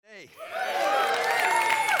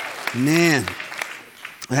Man,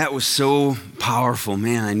 that was so powerful.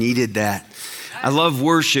 Man, I needed that. I love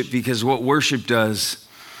worship because what worship does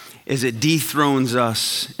is it dethrones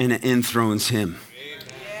us and it enthrones him.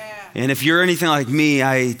 And if you're anything like me,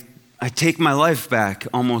 I take my life back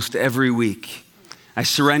almost every week. I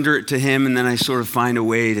surrender it to him and then I sort of find a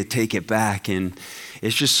way to take it back. And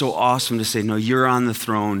it's just so awesome to say, no, you're on the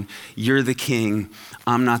throne. You're the king.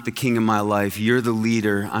 I'm not the king of my life. You're the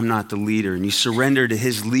leader. I'm not the leader. And you surrender to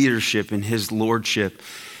his leadership and his lordship.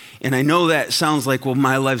 And I know that sounds like, well,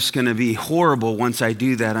 my life's going to be horrible once I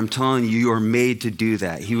do that. I'm telling you, you are made to do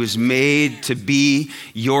that. He was made to be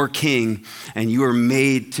your king, and you are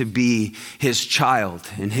made to be his child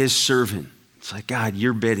and his servant. It's like, God,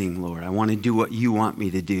 you're bidding, Lord. I want to do what you want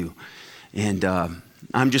me to do. And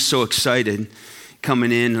I'm just so excited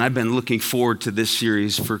coming in, and I've been looking forward to this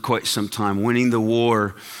series for quite some time, Winning the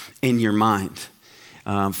War in Your Mind.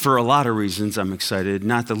 For a lot of reasons I'm excited,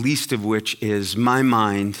 not the least of which is my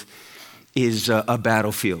mind is a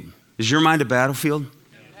battlefield. Is your mind a battlefield?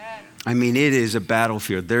 I mean, it is a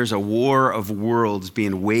battlefield. There's a war of worlds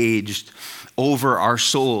being waged over our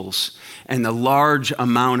souls, and the large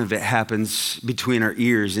amount of it happens between our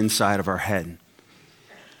ears, inside of our head.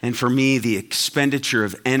 And for me, the expenditure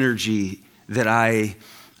of energy that I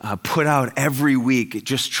put out every week,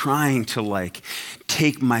 just trying to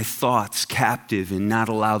take my thoughts captive and not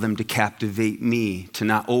allow them to captivate me, to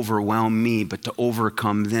not overwhelm me, but to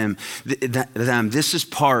overcome them. This is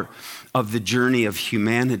part of the journey of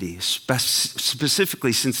humanity,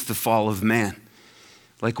 specifically since the fall of man.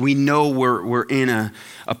 Like, we know we're in a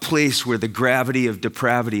place where the gravity of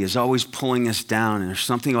depravity is always pulling us down. And there's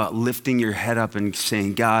something about lifting your head up and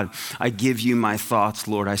saying, God, I give you my thoughts,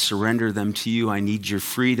 Lord. I surrender them to you. I need your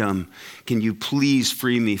freedom. Can you please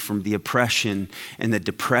free me from the oppression and the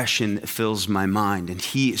depression that fills my mind? And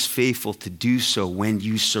he is faithful to do so when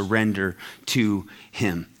you surrender to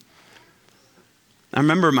him. I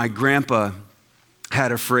remember my grandpa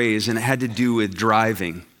had a phrase, and it had to do with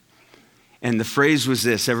driving. And the phrase was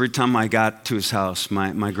this: every time I got to his house,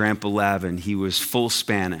 my grandpa Lavin, he was full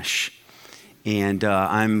Spanish. And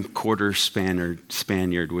I'm quarter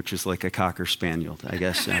Spaniard, which is like a Cocker Spaniel, I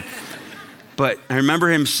guess. But I remember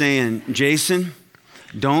him saying, Jason,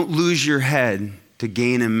 don't lose your head to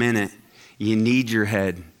gain a minute. You need your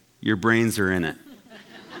head. Your brains are in it.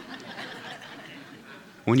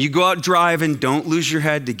 When you go out driving, don't lose your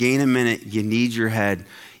head to gain a minute. You need your head.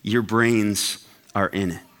 Your brains are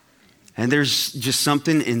in it. And there's just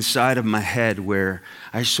something inside of my head where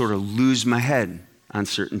I sort of lose my head on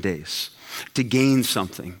certain days to gain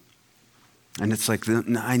something. And it's like,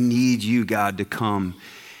 I need you, God, to come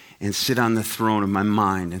and sit on the throne of my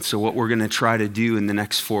mind. And so what we're going to try to do in the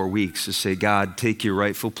next 4 weeks is say, God, take your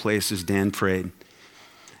rightful place, as Dan prayed.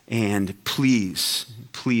 And please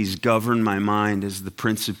govern my mind as the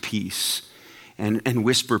Prince of Peace. And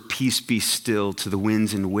whisper, peace be still, to the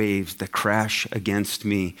winds and waves that crash against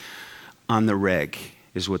me. On the reg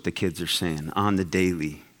is what the kids are saying. On the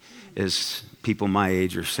daily, as people my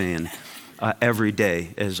age are saying. Every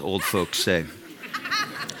day, as old folks say.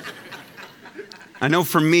 I know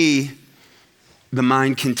for me, the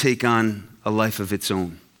mind can take on a life of its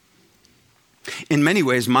own. In many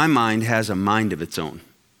ways, my mind has a mind of its own.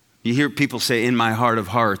 You hear people say, in my heart of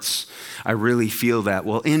hearts, I really feel that.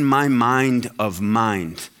 Well, in my mind of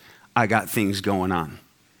mind, I got things going on.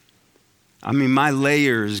 I mean, my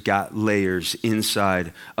layers got layers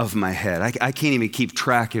inside of my head. I can't even keep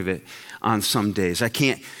track of it on some days. I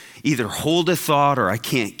can't either hold a thought or I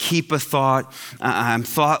can't keep a thought. I'm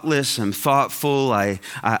thoughtless, I'm thoughtful. I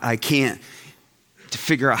can't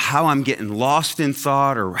figure out how I'm getting lost in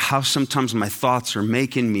thought, or how sometimes my thoughts are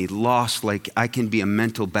making me lost. Like, I can be a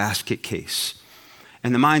mental basket case.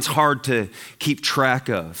 And the mind's hard to keep track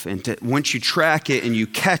of. And once you track it and you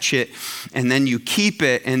catch it, and then you keep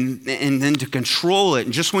it, and then to control it.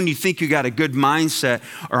 And just when you think you got a good mindset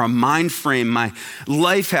or a mind frame, my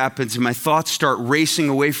life happens and my thoughts start racing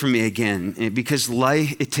away from me again. Because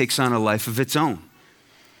life, it takes on a life of its own.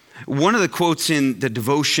 One of the quotes in the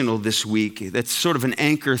devotional this week, that's sort of an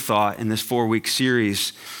anchor thought in this 4-week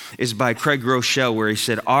series, is by Craig Groeschel, where he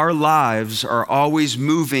said, our lives are always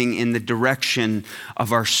moving in the direction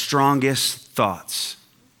of our strongest thoughts.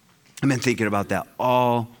 I've been thinking about that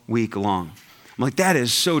all week long. I'm like, that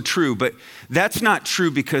is so true, but that's not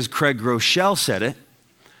true because Craig Groeschel said it.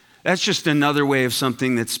 That's just another way of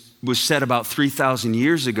something that was said about 3,000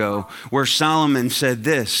 years ago, where Solomon said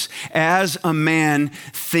this: as a man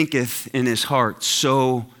thinketh in his heart,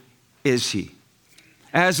 so is he.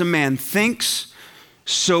 As a man thinks,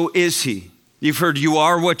 so is he. You've heard, you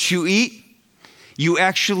are what you eat. You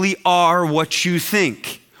actually are what you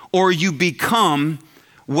think. or you become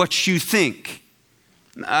what you think.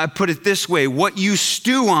 I put it this way, what you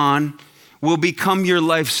stew on will become your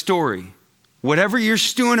life story. Whatever you're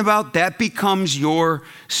stewing about, that becomes your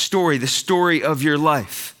story, the story of your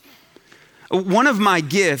life. One of my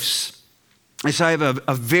gifts is I have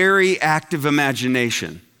a very active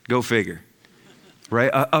imagination. Go figure,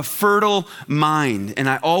 right? A fertile mind, and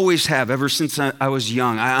I always have ever since I was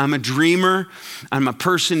young. I'm a dreamer. I'm a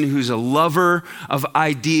person who's a lover of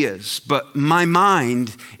ideas, but my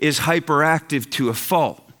mind is hyperactive to a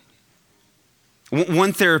fault.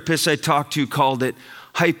 One therapist I talked to called it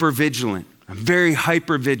hypervigilant. I'm very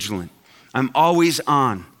hypervigilant. I'm always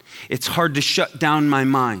on. It's hard to shut down my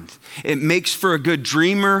mind. It makes for a good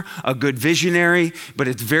dreamer, a good visionary, but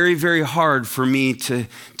it's very, very hard for me to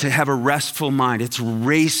have a restful mind. It's a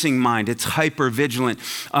racing mind. It's hypervigilant.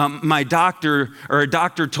 A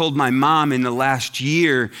doctor told my mom in the last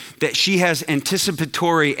year that she has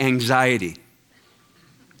anticipatory anxiety.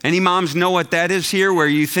 Any moms know what that is here, where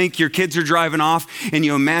you think your kids are driving off and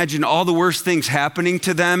you imagine all the worst things happening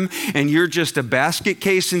to them and you're just a basket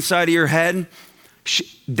case inside of your head?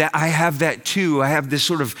 I have that too. I have this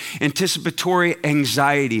sort of anticipatory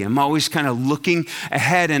anxiety. I'm always kind of looking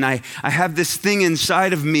ahead, and I have this thing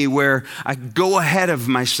inside of me where I go ahead of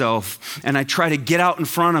myself and I try to get out in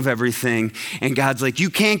front of everything. And God's like,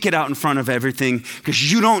 you can't get out in front of everything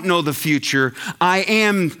because you don't know the future. I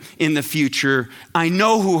am in the future. I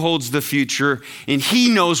know who holds the future, and He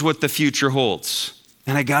knows what the future holds.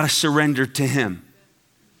 And I got to surrender to Him.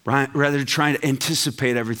 Right? Rather than trying to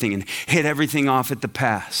anticipate everything and hit everything off at the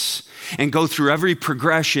pass and go through every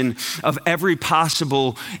progression of every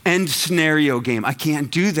possible end scenario game. I can't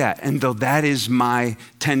do that. And though that is my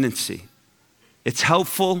tendency, it's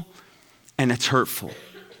helpful and it's hurtful.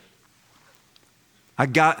 I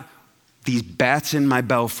got these bats in my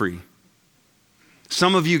belfry.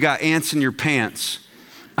 Some of you got ants in your pants.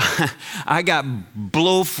 I got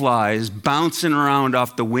blowflies bouncing around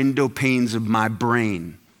off the window panes of my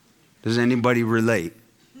brain. Does anybody relate?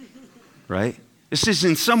 Right? This is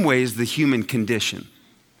in some ways the human condition.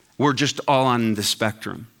 We're just all on the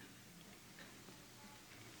spectrum.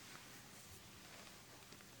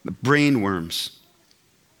 The brain worms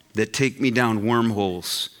that take me down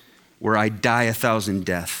wormholes where I die 1,000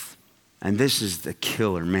 deaths. And this is the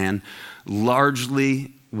killer, man.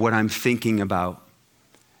 Largely what I'm thinking about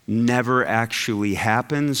never actually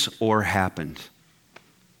happens or happened.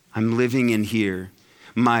 I'm living in here.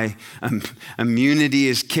 My immunity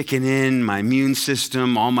is kicking in, my immune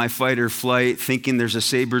system, all my fight or flight, thinking there's a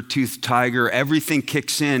saber-toothed tiger, everything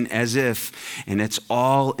kicks in as if, and it's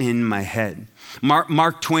all in my head.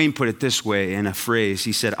 Mark Twain put it this way in a phrase.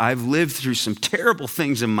 He said, I've lived through some terrible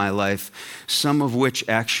things in my life, some of which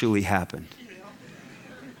actually happened.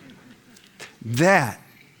 That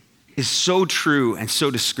is so true and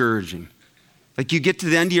so discouraging. Like you get to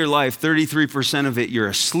the end of your life, 33% of it you're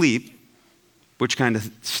asleep, which kind of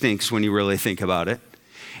stinks when you really think about it.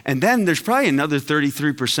 And then there's probably another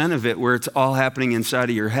 33% of it where it's all happening inside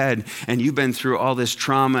of your head and you've been through all this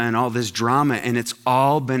trauma and all this drama and it's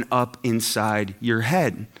all been up inside your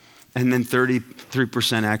head. And then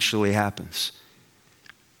 33% actually happens.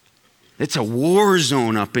 It's a war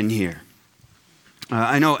zone up in here.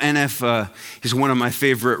 I know NF is one of my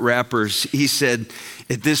favorite rappers. He said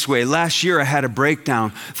it this way: last year I had a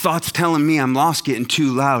breakdown, thoughts telling me I'm lost, getting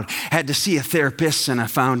too loud. Had to see a therapist and I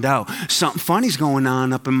found out something funny's going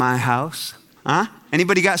on up in my house. Huh?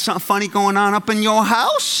 Anybody got something funny going on up in your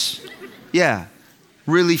house? Yeah,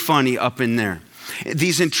 really funny up in there.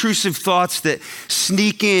 These intrusive thoughts that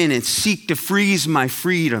sneak in and seek to freeze my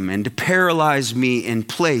freedom and to paralyze me in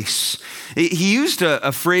place. He used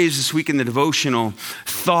a phrase this week in the devotional,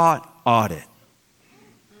 thought audit.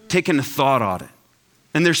 Taking a thought audit.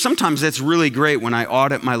 And there's sometimes that's really great when I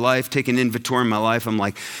audit my life, take an inventory of my life. I'm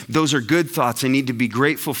like, those are good thoughts. I need to be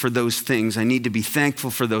grateful for those things. I need to be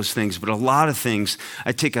thankful for those things. But a lot of things,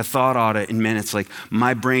 I take a thought audit and man, it's like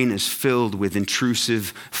my brain is filled with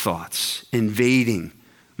intrusive thoughts, invading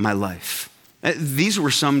my life. These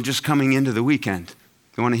were some just coming into the weekend.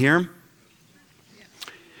 You want to hear them?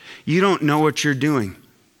 You don't know what you're doing.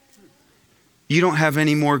 You don't have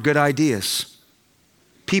any more good ideas.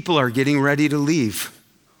 People are getting ready to leave.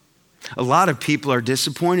 A lot of people are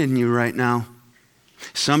disappointed in you right now.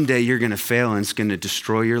 Someday you're going to fail and it's going to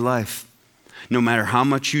destroy your life. No matter how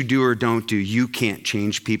much you do or don't do, you can't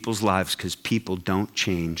change people's lives because people don't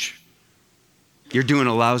change. You're doing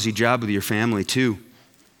a lousy job with your family too.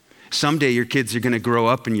 Someday your kids are going to grow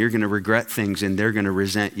up and you're going to regret things and they're going to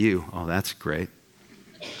resent you. Oh, that's great.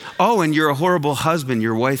 Oh, and you're a horrible husband.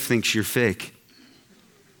 Your wife thinks you're fake.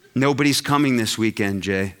 Nobody's coming this weekend,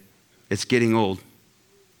 Jay. It's getting old.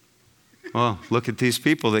 Well, look at these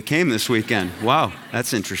people that came this weekend. Wow,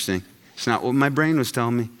 that's interesting. It's not what my brain was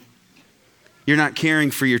telling me. You're not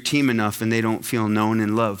caring for your team enough and they don't feel known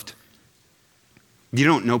and loved. You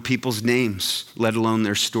don't know people's names, let alone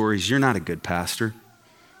their stories. You're not a good pastor.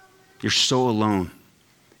 You're so alone.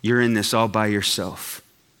 You're in this all by yourself.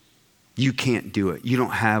 You can't do it. You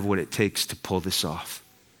don't have what it takes to pull this off.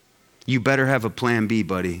 You better have a plan B,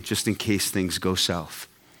 buddy, just in case things go south.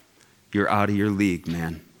 You're out of your league,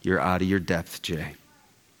 man. You're out of your depth, Jay.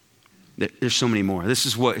 There's so many more. This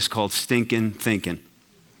is what is called stinking thinking.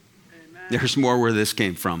 Amen. There's more where this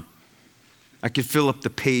came from. I could fill up the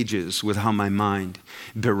pages with how my mind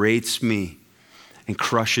berates me and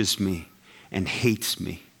crushes me and hates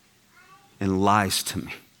me and lies to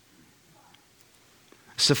me.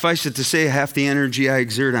 Suffice it to say, half the energy I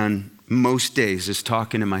exert on most days is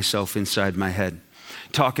talking to myself inside my head,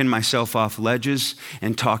 talking myself off ledges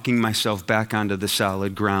and talking myself back onto the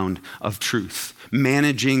solid ground of truth,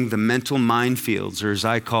 managing the mental minefields, or as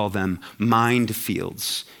I call them, mind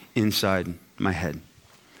fields inside my head.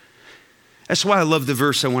 That's why I love the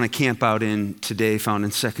verse I want to camp out in today, found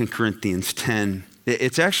in 2 Corinthians 10.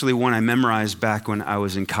 It's actually one I memorized back when I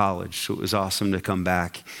was in college, so it was awesome to come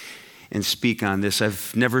back and speak on this.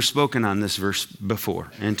 I've never spoken on this verse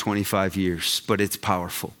before in 25 years, but it's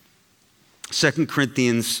powerful. 2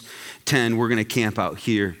 Corinthians 10, we're going to camp out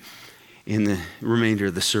here in the remainder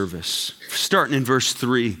of the service. Starting in verse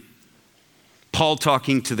 3, Paul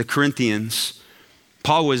talking to the Corinthians.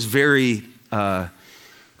 Paul was very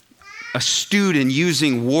astute in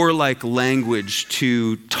using warlike language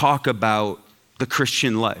to talk about the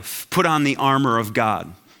Christian life. Put on the armor of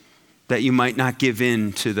God, that you might not give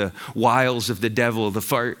in to the wiles of the devil, the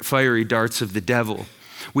fiery darts of the devil.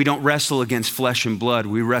 We don't wrestle against flesh and blood.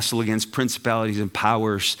 We wrestle against principalities and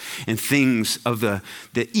powers and things of the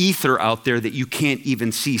ether out there that you can't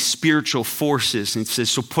even see, spiritual forces. And it says,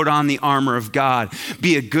 so put on the armor of God.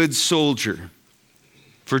 Be a good soldier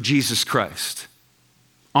for Jesus Christ.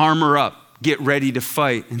 Armor up. Get ready to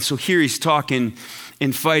fight. And so here he's talking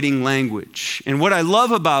in fighting language. And what I love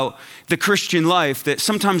about the Christian life that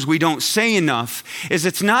sometimes we don't say enough is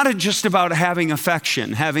it's not just about having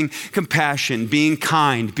affection, having compassion, being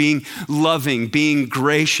kind, being loving, being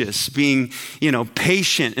gracious, being,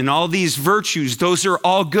 patient, and all these virtues. Those are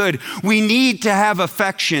all good. We need to have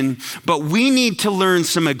affection, but we need to learn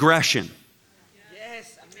some aggression.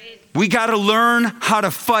 Yes, amen. We got to learn how to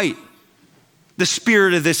fight the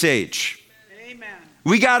spirit of this age. Amen.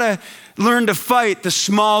 We got to learn to fight the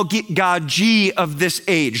small god G of this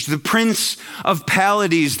age, the prince of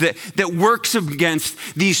Pallades that works against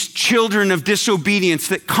these children of disobedience,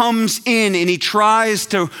 that comes in and he tries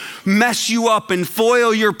to mess you up and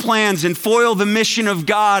foil your plans and foil the mission of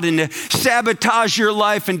God and to sabotage your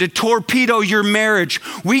life and to torpedo your marriage.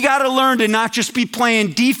 We got to learn to not just be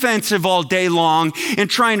playing defensive all day long and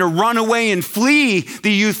trying to run away and flee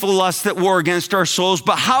the youthful lusts that war against our souls,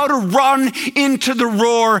 but how to run into the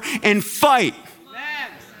roar and fight.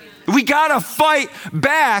 We got to fight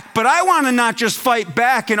back, but I want to not just fight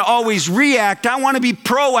back and always react. I want to be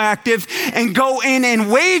proactive and go in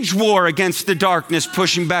and wage war against the darkness,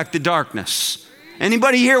 pushing back the darkness.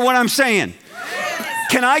 Anybody hear what I'm saying?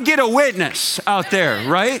 Can I get a witness out there,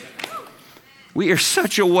 right? We are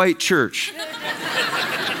such a white church.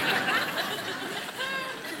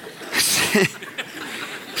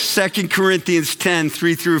 2 Corinthians 10,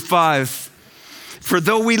 3 through 5. For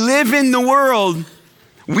though we live in the world,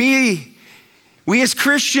 we as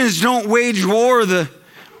Christians don't wage war the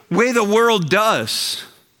way the world does.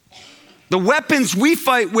 The weapons we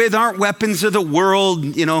fight with aren't weapons of the world,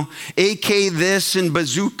 AK this and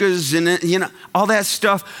bazookas and, all that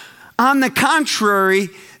stuff. On the contrary,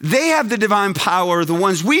 they have the divine power, the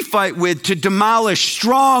ones we fight with, to demolish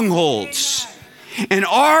strongholds and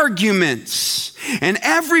arguments and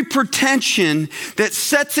every pretension that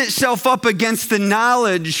sets itself up against the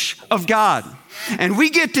knowledge of God. And we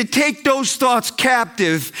get to take those thoughts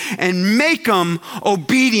captive and make them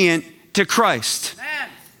obedient to Christ.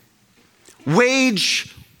 Amen.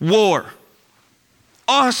 Wage war.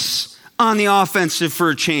 Us on the offensive for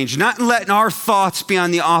a change, not letting our thoughts be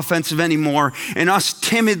on the offensive anymore and us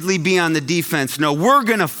timidly be on the defense. No, we're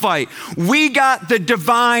going to fight. We got the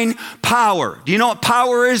divine power. Do you know what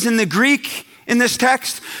power is in the Greek in this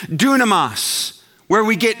text? Dunamis, where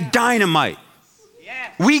we get dynamite.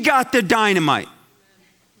 We got the dynamite.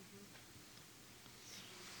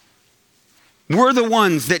 We're the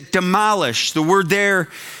ones that demolish. The word there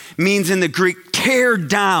means in the Greek, tear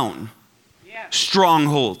down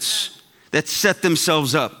strongholds that set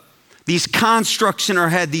themselves up These constructs in our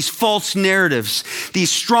head, these false narratives,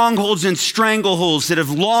 these strongholds and strangleholds that have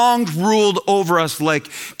long ruled over us like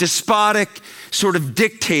despotic sort of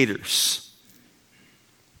dictators.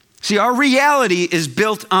 See, our reality is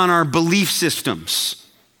built on our belief systems.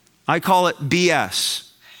 I call it BS,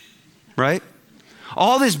 right?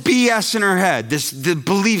 All this BS in our head, the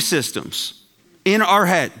belief systems in our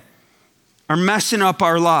head are messing up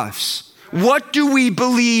our lives. What do we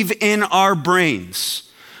believe in our brains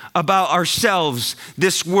about ourselves,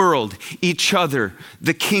 this world, each other,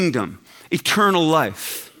 the kingdom, eternal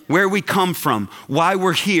life, where we come from, why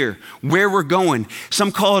we're here, where we're going?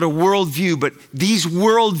 Some call it a worldview, but these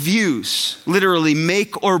worldviews literally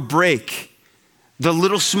make or break the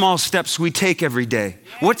little small steps we take every day.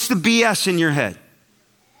 What's the BS in your head?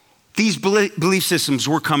 These belief systems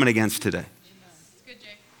we're coming against today.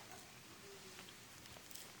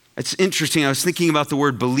 It's interesting. I was thinking about the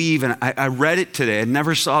word believe, and I read it today. I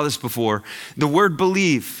never saw this before. The word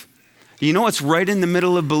believe. You know what's right in the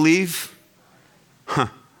middle of believe?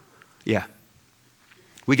 Yeah.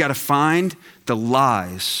 We got to find the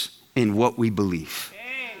lies in what we believe.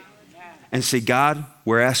 And say, God,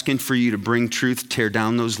 we're asking for you to bring truth, tear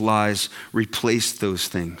down those lies, replace those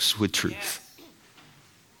things with truth.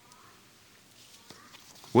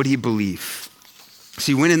 What do you believe?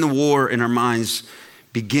 See, winning the war in our minds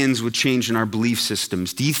begins with changing our belief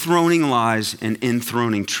systems, dethroning lies and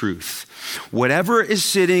enthroning truth. Whatever is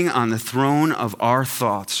sitting on the throne of our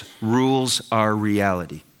thoughts rules our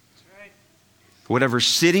reality. Whatever's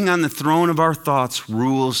sitting on the throne of our thoughts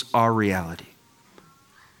rules our reality.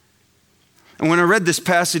 And when I read this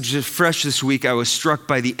passage fresh this week, I was struck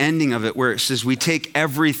by the ending of it where it says, we take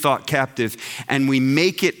every thought captive and we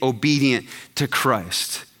make it obedient to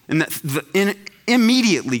Christ. And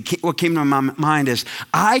immediately what came to my mind is,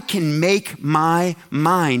 I can make my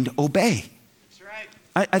mind obey. That's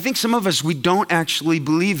right. I think some of us, we don't actually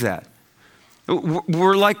believe that.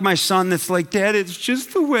 We're like my son that's like, Dad, it's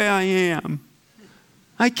just the way I am.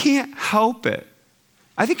 I can't help it.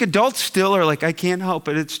 I think adults still are like, I can't help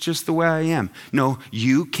it. It's just the way I am. No,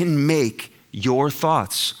 you can make your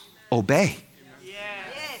thoughts obey.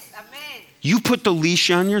 Yes, amen. You put the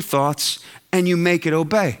leash on your thoughts and you make it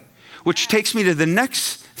obey. Which takes me to the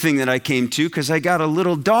next thing that I came to, because I got a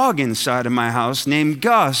little dog inside of my house named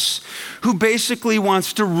Gus, who basically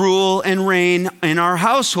wants to rule and reign in our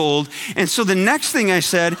household. And so the next thing I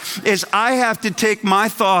said is, I have to take my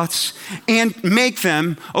thoughts and make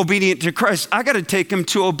them obedient to Christ. I got to take him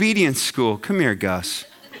to obedience school. Come here, Gus.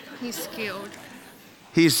 He's scared.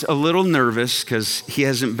 He's a little nervous because he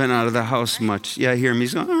hasn't been out of the house much. Yeah, I hear him.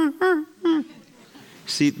 He's going,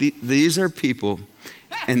 See, these are people.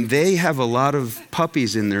 And they have a lot of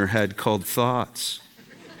puppies in their head called thoughts.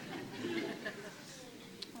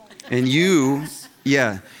 And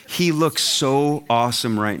he looks so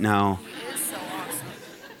awesome right now. He is so awesome.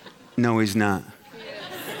 No, he's not.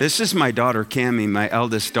 This is my daughter, Cammie, my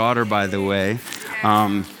eldest daughter, by the way.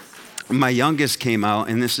 My youngest came out,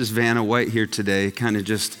 and this is Vanna White here today, kind of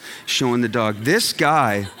just showing the dog. This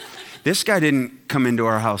guy didn't come into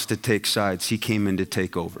our house to take sides. He came in to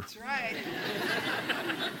take over. That's right.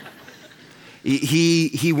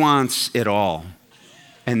 He wants it all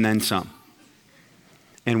and then some.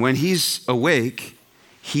 And when he's awake,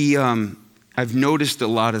 I've noticed a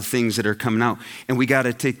lot of things that are coming out. And we got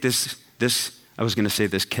to take this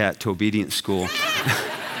cat to obedience school.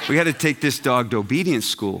 We got to take this dog to obedience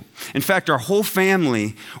school. In fact, our whole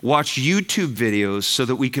family watched YouTube videos so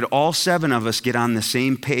that we could, all 7 of us, get on the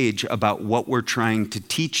same page about what we're trying to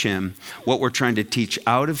teach him, what we're trying to teach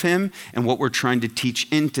out of him, and what we're trying to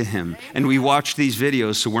teach into him. And we watched these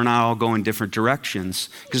videos so we're not all going different directions.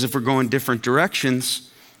 Because if we're going different directions,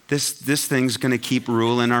 this thing's going to keep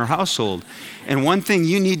ruling our household. And one thing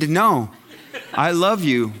you need to know, I love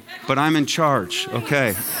you, but I'm in charge.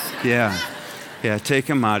 Okay, yeah. Yeah, take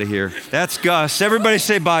him out of here. That's Gus. Everybody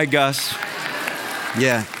say bye, Gus.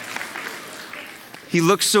 Yeah. He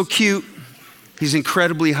looks so cute. He's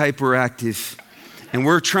incredibly hyperactive. And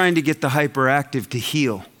we're trying to get the hyperactive to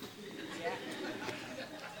heal.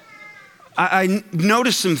 I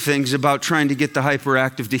noticed some things about trying to get the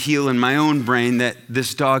hyperactive to heal in my own brain that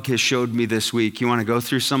this dog has showed me this week. You want to go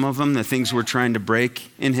through some of them, the things we're trying to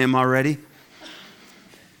break in him already?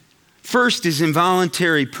 First is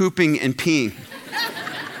involuntary pooping and peeing.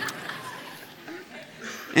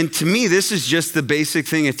 And to me, this is just the basic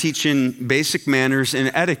thing of teaching basic manners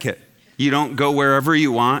and etiquette. You don't go wherever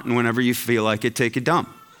you want, and whenever you feel like it, take a dump.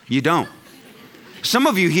 You don't. Some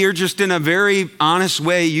of you here, just in a very honest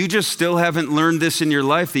way, you just still haven't learned this in your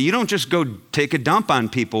life, that you don't just go take a dump on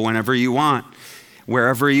people whenever you want,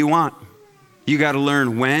 wherever you want. You got to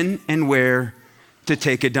learn when and where to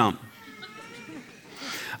take a dump.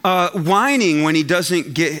 Whining when he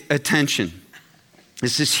doesn't get attention.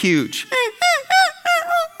 This is huge.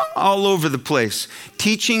 All over the place.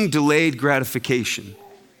 Teaching delayed gratification.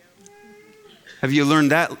 Have you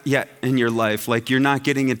learned that yet in your life? Like you're not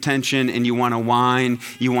getting attention and you want to whine,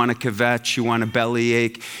 you want to kvetch, you want to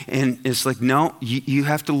bellyache. And it's like, no, you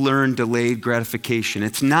have to learn delayed gratification.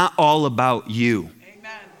 It's not all about you.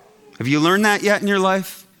 Amen. Have you learned that yet in your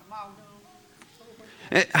life?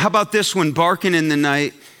 How about this one? Barking in the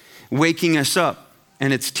night, waking us up.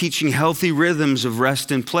 And it's teaching healthy rhythms of rest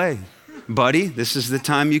and play. Buddy, this is the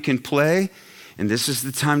time you can play, and this is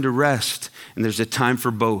the time to rest. And there's a time for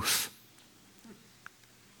both.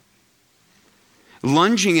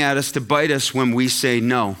 Lunging at us to bite us when we say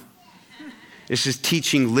no. This is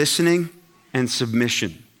teaching listening and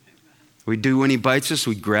submission. We do when he bites us,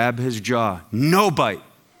 we grab his jaw. No bite.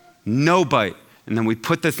 No bite. And then we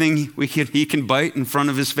put the thing he can bite in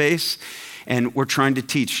front of his face, and we're trying to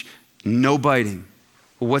teach no biting.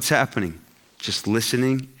 Well, what's happening? Just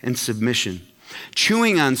listening and submission.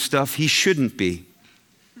 Chewing on stuff he shouldn't be.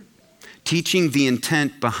 Teaching the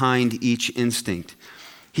intent behind each instinct.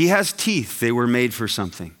 He has teeth, they were made for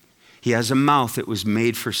something. He has a mouth, it was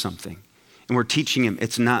made for something. And we're teaching him,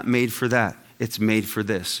 it's not made for that, it's made for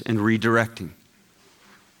this, and redirecting.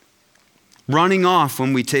 Running off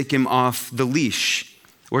when we take him off the leash.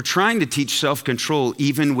 We're trying to teach self-control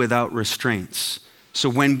even without restraints. So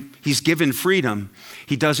when he's given freedom,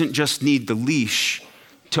 he doesn't just need the leash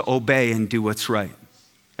to obey and do what's right.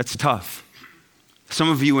 That's tough. Some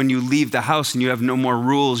of you, when you leave the house and you have no more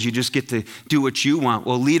rules, you just get to do what you want.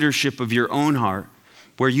 Well, leadership of your own heart,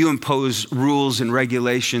 where you impose rules and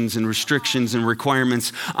regulations and restrictions and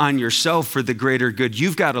requirements on yourself for the greater good,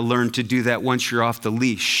 you've got to learn to do that once you're off the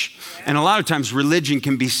leash. And a lot of times religion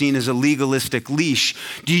can be seen as a legalistic leash.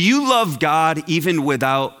 Do you love God even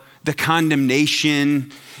without the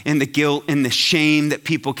condemnation and the guilt and the shame that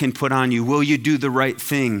people can put on you? Will you do the right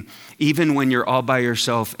thing even when you're all by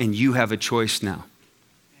yourself and you have a choice now?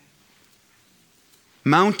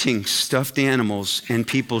 Mounting stuffed animals in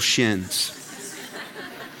people's shins.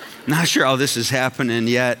 Not sure how this is happening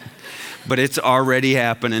yet, but it's already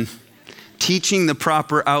happening. Teaching the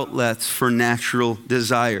proper outlets for natural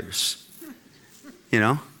desires. You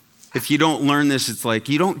know? If you don't learn this, it's like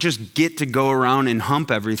you don't just get to go around and hump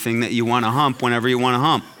everything that you want to hump whenever you want to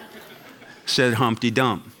hump. Said Humpty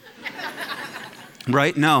Dump.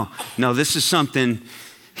 Right? No, this is something,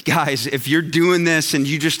 guys, if you're doing this and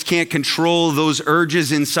you just can't control those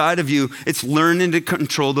urges inside of you, it's learning to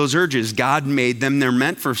control those urges. God made them. They're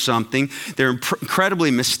meant for something. They're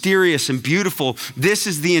incredibly mysterious and beautiful. This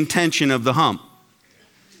is the intention of the hump.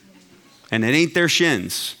 And it ain't their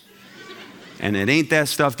shins. And it ain't that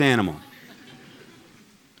stuffed animal.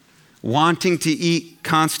 Wanting to eat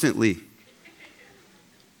constantly.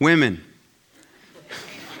 Women.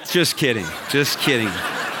 Just kidding.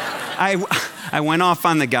 I went off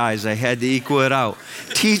on the guys. I had to equal it out.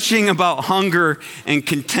 Teaching about hunger and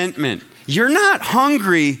contentment. You're not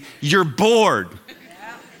hungry, you're bored.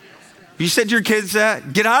 You said to your kids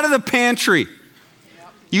that? Get out of the pantry.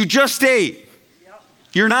 You just ate.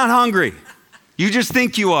 You're not hungry. You just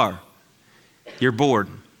think you are. You're bored.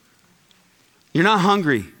 You're not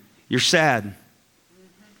hungry. You're sad.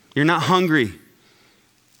 You're not hungry.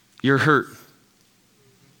 You're hurt.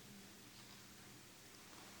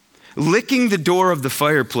 Licking the door of the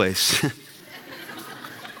fireplace.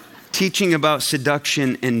 Teaching about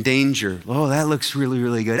seduction and danger. Oh, that looks really,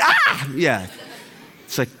 really good. Ah! Yeah.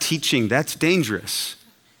 It's like teaching. That's dangerous.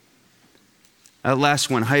 Last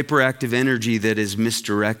one, hyperactive energy that is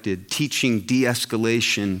misdirected. Teaching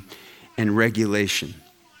de-escalation and regulation.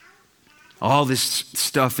 All this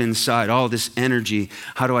stuff inside, all this energy,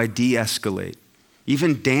 how do I de-escalate?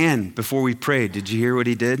 Even Dan, before we prayed, did you hear what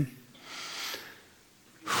he did?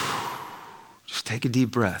 Just take a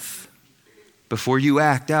deep breath. Before you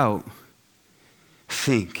act out,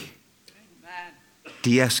 think.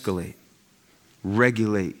 De-escalate.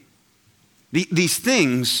 Regulate. These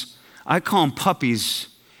things, I call them puppies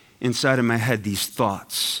inside of my head, these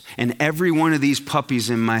thoughts. And every one of these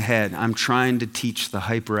puppies in my head, I'm trying to teach the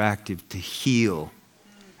hyperactive to heal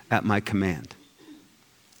at my command.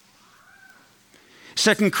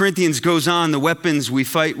 2 Corinthians goes on, the weapons we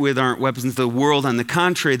fight with aren't weapons of the world. On the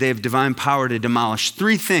contrary, they have divine power to demolish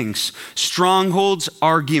 3 things: strongholds,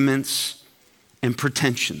 arguments, and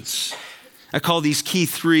pretensions. I call these key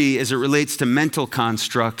 3 as it relates to mental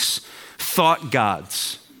constructs, thought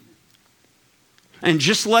gods. And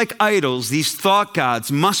just like idols, these thought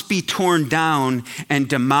gods must be torn down and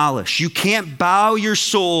demolished. You can't bow your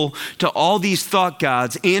soul to all these thought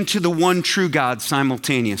gods and to the one true God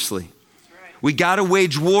simultaneously. We got to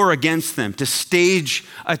wage war against them to stage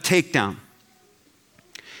a takedown.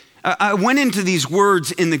 I went into these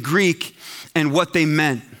words in the Greek and what they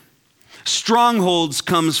meant. Strongholds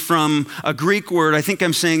comes from a Greek word, I think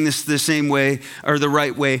I'm saying this the same way or the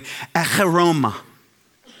right way, acheroma.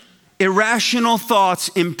 Irrational thoughts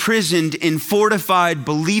imprisoned in fortified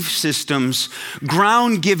belief systems,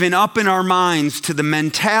 ground given up in our minds to the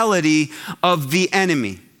mentality of the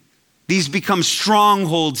enemy. These become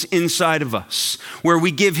strongholds inside of us, where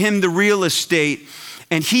we give him the real estate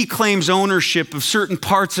and he claims ownership of certain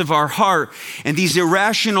parts of our heart. And these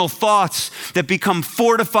irrational thoughts that become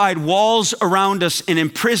fortified walls around us and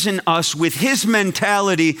imprison us with his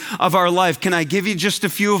mentality of our life. Can I give you just a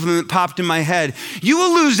few of them that popped in my head? You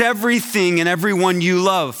will lose everything and everyone you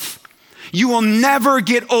love. You will never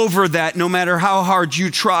get over that no matter how hard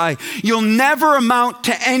you try. You'll never amount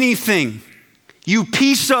to anything. You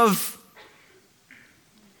piece of...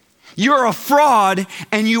 You're a fraud,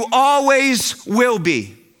 and you always will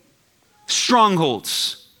be.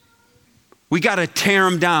 Strongholds. We got to tear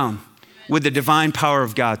them down with the divine power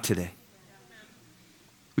of God today.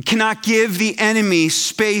 We cannot give the enemy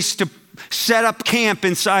space to set up camp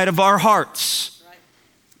inside of our hearts.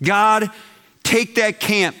 God, take that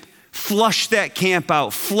camp, flush that camp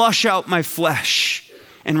out, flush out my flesh,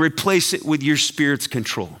 and replace it with your Spirit's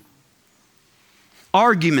control.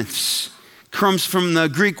 Arguments comes from the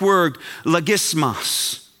Greek word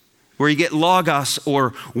logismos, where you get logos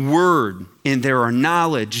or word, and there are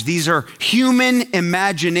knowledge. These are human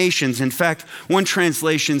imaginations. In fact, one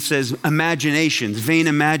translation says imaginations, vain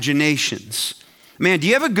imaginations. Man, do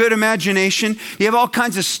you have a good imagination? You have all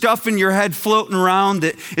kinds of stuff in your head floating around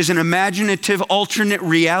that is an imaginative alternate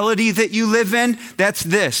reality that you live in? That's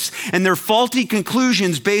this. And they're faulty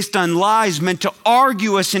conclusions based on lies meant to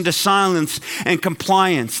argue us into silence and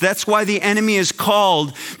compliance. That's why the enemy is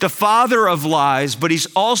called the father of lies, but he's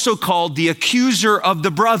also called the accuser of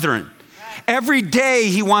the brethren. Every day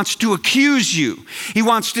he wants to accuse you. He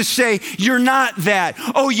wants to say, you're not that.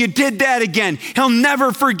 Oh, you did that again. He'll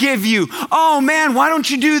never forgive you. Oh man, why don't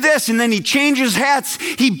you do this? And then he changes hats.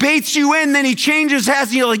 He baits you in, then he changes hats.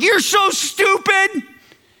 And you're like, you're so stupid.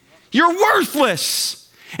 You're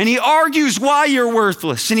worthless. And he argues why you're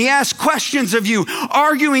worthless. And he asks questions of you,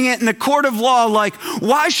 arguing it in the court of law like,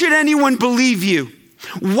 why should anyone believe you?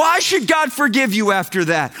 Why should God forgive you after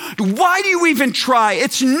that? Why do you even try?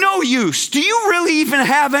 It's no use. Do you really even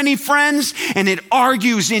have any friends? And it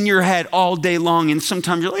argues in your head all day long. And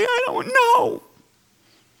sometimes you're like, I don't know.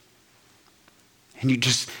 And you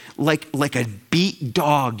just, like a beat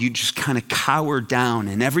dog, you just kind of cower down.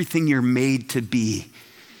 And everything you're made to be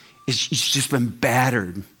is just been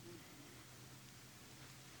battered.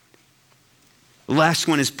 The last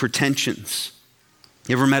one is pretensions.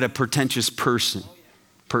 You ever met a pretentious person?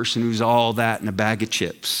 Person who's all that in a bag of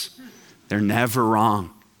chips. They're never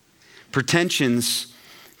wrong. Pretensions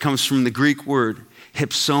comes from the Greek word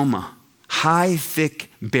hypsoma, high, thick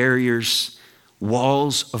barriers,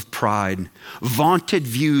 walls of pride, vaunted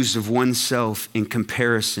views of oneself in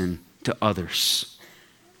comparison to others.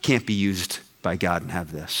 Can't be used by God and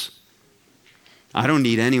have this. I don't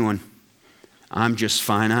need anyone. I'm just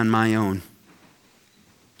fine on my own.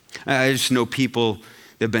 I just know people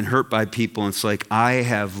that have been hurt by people, and it's like, I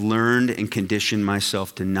have learned and conditioned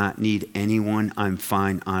myself to not need anyone. I'm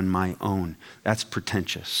fine on my own. That's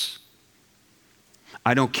pretentious.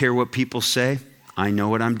 I don't care what people say. I know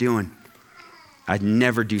what I'm doing. I'd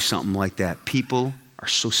never do something like that. People are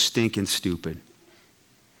so stinking stupid.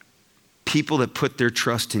 People that put their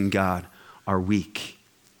trust in God are weak.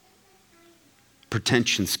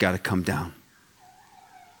 Pretension's got to come down.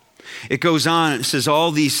 It goes on, it says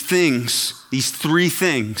all these things, these three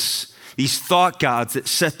things, these thought gods that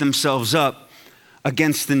set themselves up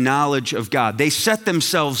against the knowledge of God. They set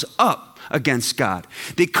themselves up against God.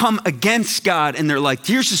 They come against God and they're like,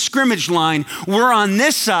 here's a scrimmage line. We're on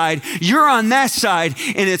this side, you're on that side,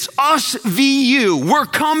 and it's us v you. We're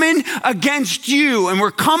coming against you, and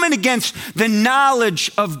we're coming against the knowledge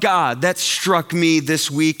of God. That struck me this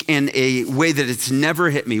week in a way that it's never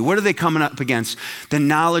hit me. What are they coming up against? The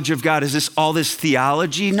knowledge of God. Is this all this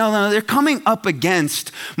theology? No, they're coming up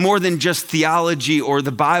against more than just theology or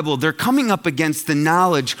the Bible. They're coming up against the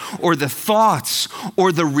knowledge or the thoughts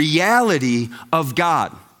or the reality of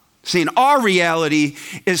God. Saying our reality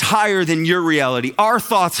is higher than your reality. Our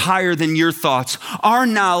thoughts higher than your thoughts. Our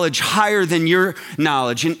knowledge higher than your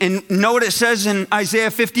knowledge. And know what it says in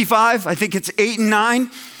Isaiah 55? I think it's 8 and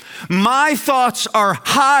 9. My thoughts are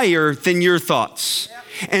higher than your thoughts.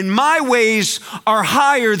 And my ways are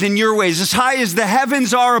higher than your ways. As high as the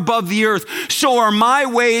heavens are above the earth, so are my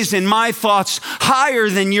ways and my thoughts higher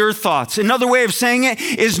than your thoughts. Another way of saying it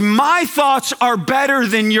is my thoughts are better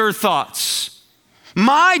than your thoughts.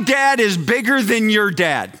 My dad is bigger than your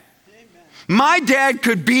dad. My dad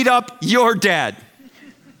could beat up your dad.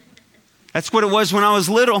 That's what it was when I was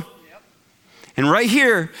little. And right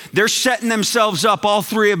here, they're setting themselves up, all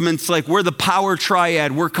three of them. It's like, we're the power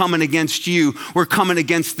triad. We're coming against you. We're coming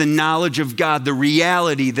against the knowledge of God, the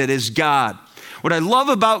reality that is God. What I love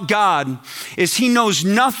about God is he knows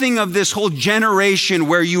nothing of this whole generation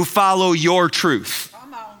where you follow your truth.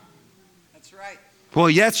 Come on. That's right.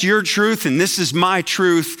 Well, that's your truth and this is my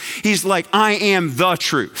truth. He's like, I am the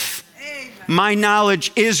truth. My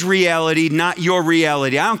knowledge is reality, not your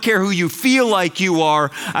reality. I don't care who you feel like you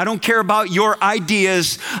are. I don't care about your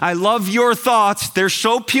ideas. I love your thoughts. They're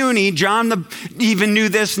so puny. John even knew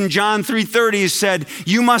this in John 3:30. He said,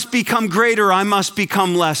 you must become greater. I must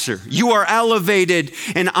become lesser. You are elevated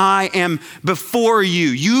and I am before you.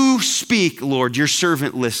 You speak, Lord. Your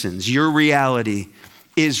servant listens. Your reality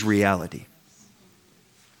is reality.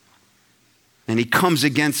 And he comes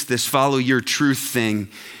against this follow your truth thing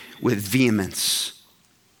with vehemence.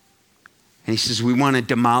 And he says, we want to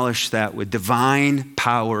demolish that with divine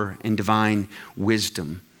power and divine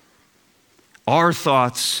wisdom. Our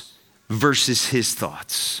thoughts versus his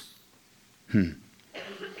thoughts. It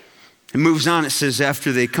moves on, it says,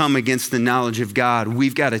 after they come against the knowledge of God,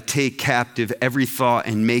 we've got to take captive every thought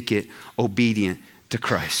and make it obedient to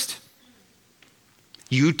Christ.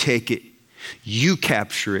 You take it, you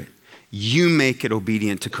capture it, you make it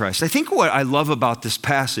obedient to Christ. I think what I love about this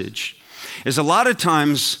passage is a lot of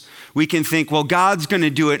times we can think, well, God's going to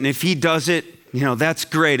do it. And if he does it, that's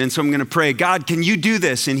great. And so I'm going to pray, God, can you do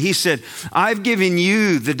this? And he said, I've given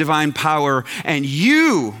you the divine power and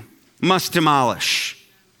you must demolish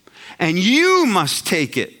and you must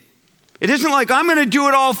take it. It isn't like I'm going to do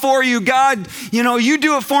it all for you, God, you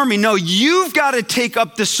do it for me. No, you've got to take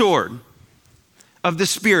up the sword of the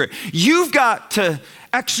Spirit. You've got to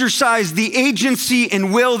exercise the agency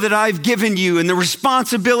and will that I've given you and the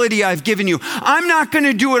responsibility I've given you. I'm not going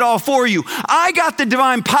to do it all for you. I got the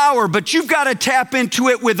divine power, but you've got to tap into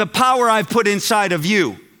it with the power I've put inside of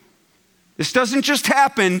you. This doesn't just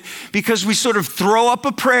happen because we sort of throw up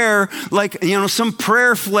a prayer like, some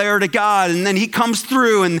prayer flare to God and then he comes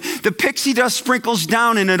through and the pixie dust sprinkles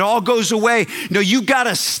down and it all goes away. No, you got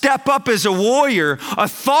to step up as a warrior, a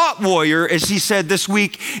thought warrior, as he said this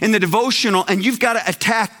week in the devotional, and you've got to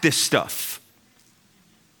attack this stuff.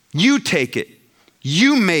 You take it.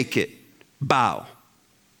 You make it bow.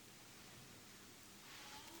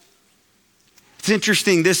 It's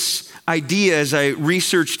interesting, this idea, as I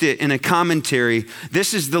researched it in a commentary,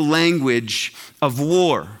 this is the language of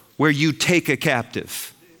war, where you take a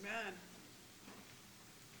captive. Amen.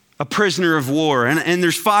 A prisoner of war. And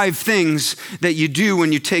there's 5 things that you do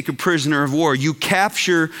when you take a prisoner of war. You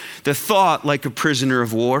capture the thought like a prisoner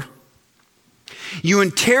of war. You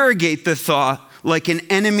interrogate the thought like an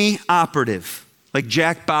enemy operative, like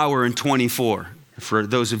Jack Bauer in 24, for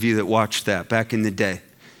those of you that watched that back in the day.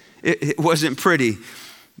 It wasn't pretty,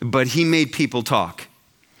 but he made people talk,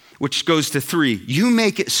 which goes to 3. You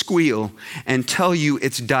make it squeal and tell you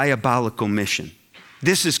its diabolical mission.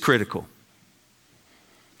 This is critical.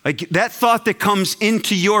 Like that thought that comes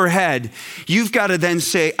into your head, you've got to then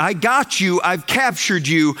say, I got you, I've captured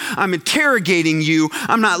you, I'm interrogating you,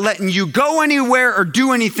 I'm not letting you go anywhere or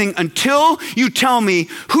do anything until you tell me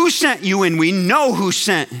who sent you, and we know who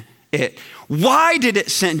sent it. Why did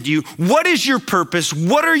it send you? What is your purpose?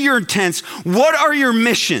 What are your intents? What are your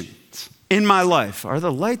missions in my life? Are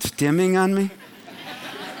the lights dimming on me?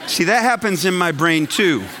 See, that happens in my brain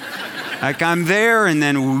too. Like I'm there and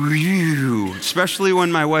then, whew, especially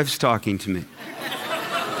when my wife's talking to me.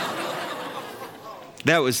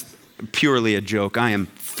 That was purely a joke. I am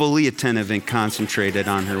fully attentive and concentrated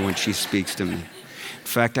on her when she speaks to me. In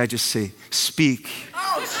fact, I just say, speak,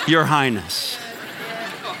 Your Highness.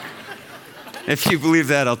 If you believe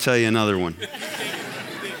that, I'll tell you another one.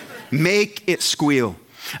 Make it squeal.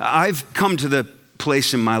 I've come to the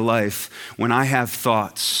place in my life when I have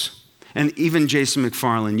thoughts, and even Jason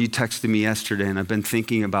McFarland, you texted me yesterday, and I've been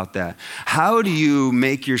thinking about that. How do you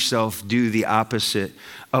make yourself do the opposite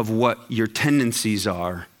of what your tendencies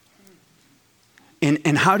are?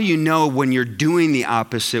 And how do you know when you're doing the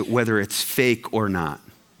opposite, whether it's fake or not?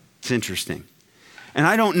 It's interesting. And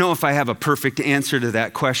I don't know if I have a perfect answer to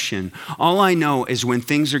that question. All I know is when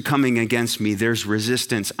things are coming against me, there's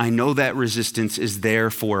resistance. I know that resistance is there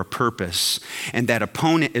for a purpose. And that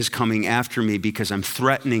opponent is coming after me because I'm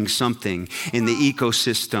threatening something in the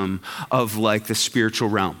ecosystem of like the spiritual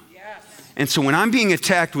realm. And so when I'm being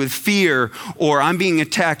attacked with fear or I'm being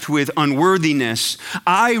attacked with unworthiness,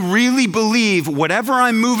 I really believe whatever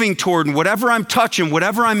I'm moving toward and whatever I'm touching,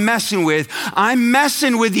 whatever I'm messing with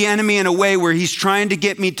the enemy in a way where he's trying to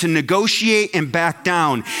get me to negotiate and back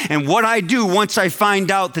down. And what I do once I find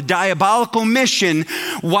out the diabolical mission,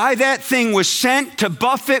 why that thing was sent to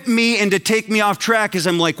buffet me and to take me off track, is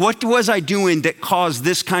I'm like, what was I doing that caused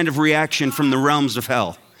this kind of reaction from the realms of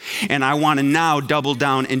hell? And I want to now double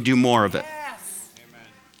down and do more of it. Yes.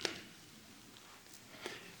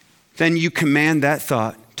 Then you command that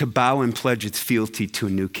thought to bow and pledge its fealty to a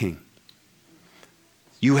new king.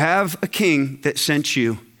 You have a king that sent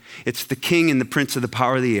you. It's the king and the prince of the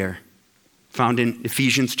power of the air, found in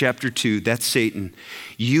Ephesians chapter 2. That's Satan.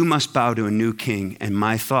 You must bow to a new king, and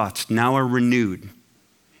my thoughts now are renewed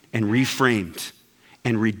and reframed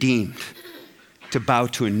and redeemed to bow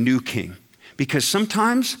to a new king. Because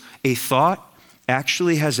sometimes a thought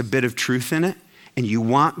actually has a bit of truth in it, and you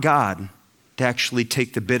want God to actually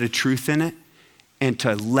take the bit of truth in it and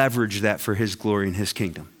to leverage that for his glory and his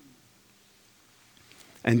kingdom.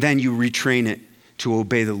 And then you retrain it to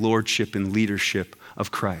obey the lordship and leadership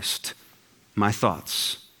of Christ. My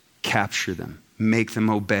thoughts, capture them, make them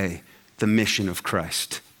obey the mission of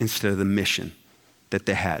Christ instead of the mission that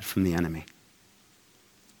they had from the enemy.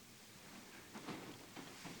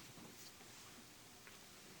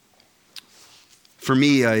 For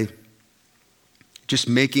me, just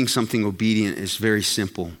making something obedient is very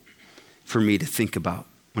simple for me to think about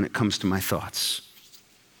when it comes to my thoughts.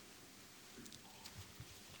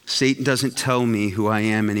 Satan doesn't tell me who I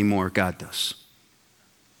am anymore, God does.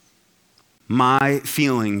 My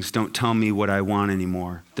feelings don't tell me what I want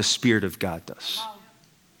anymore, the Spirit of God does.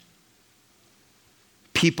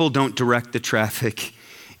 People don't direct the traffic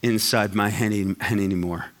inside my head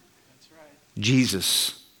anymore. That's right.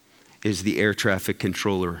 Jesus is the air traffic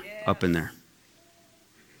controller up in there.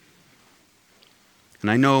 And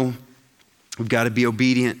I know we've got to be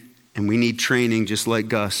obedient and we need training just like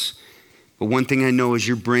Gus. But one thing I know is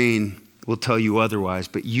your brain will tell you otherwise,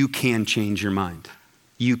 but you can change your mind.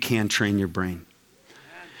 You can train your brain.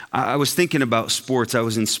 I was thinking about sports. I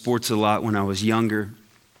was in sports a lot when I was younger.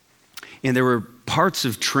 And there were parts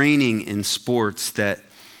of training in sports that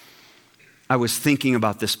I was thinking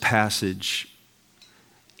about this passage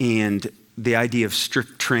and the idea of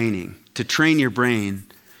strict training. To train your brain,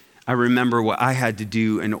 I remember what I had to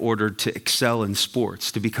do in order to excel in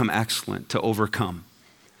sports, to become excellent, to overcome.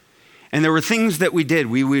 And there were things that we did.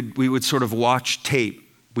 We would sort of watch tape.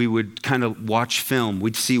 We would kind of watch film.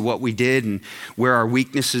 We'd see what we did and where our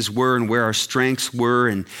weaknesses were and where our strengths were.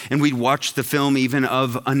 And we'd watch the film even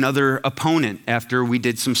of another opponent after we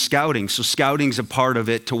did some scouting. So scouting's a part of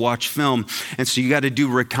it, to watch film. And so you got to do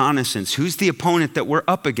reconnaissance. Who's the opponent that we're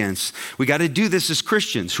up against? We got to do this as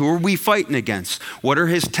Christians. Who are we fighting against? What are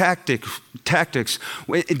his tactics?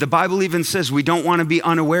 The Bible even says we don't want to be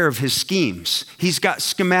unaware of his schemes. He's got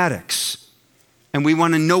schematics. And we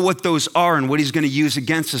want to know what those are and what he's going to use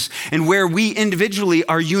against us. And where we individually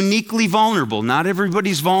are uniquely vulnerable. Not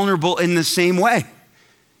everybody's vulnerable in the same way.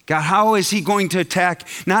 God, how is he going to attack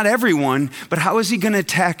not everyone, but how is he going to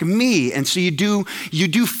attack me? And so you do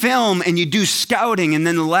film and you do scouting. And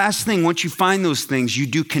then the last thing, once you find those things, you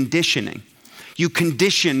do conditioning. You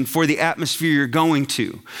condition for the atmosphere you're going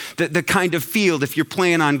to. The kind of field, if you're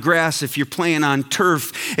playing on grass, if you're playing on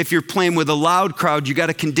turf, if you're playing with a loud crowd, you got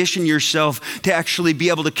to condition yourself to actually be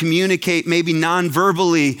able to communicate maybe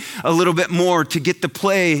non-verbally a little bit more to get the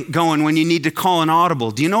play going when you need to call an audible.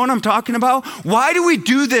 Do you know what I'm talking about? Why do we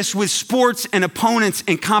do this with sports and opponents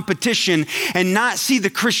and competition and not see the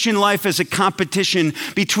Christian life as a competition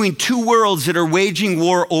between two worlds that are waging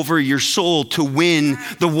war over your soul to win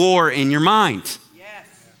the war in your mind?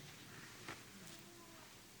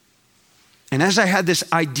 And as I had this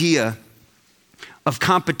idea of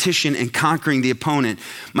competition and conquering the opponent,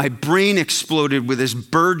 my brain exploded with this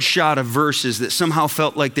birdshot of verses that somehow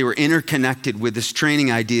felt like they were interconnected with this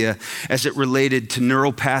training idea as it related to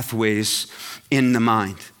neural pathways in the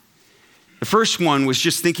mind. The first one was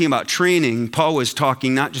just thinking about training. Paul was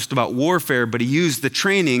talking not just about warfare, but he used the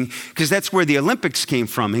training because that's where the Olympics came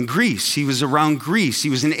from, in Greece. He was around Greece. He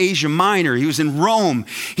was in Asia Minor. He was in Rome.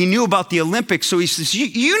 He knew about the Olympics. So he says,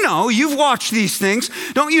 you know, you've watched these things.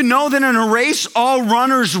 Don't you know that in a race, all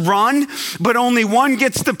runners run, but only one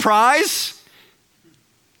gets the prize?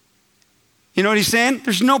 You know what he's saying?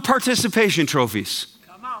 There's no participation trophies.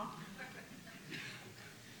 Come on.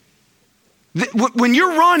 When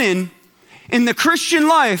you're running in the Christian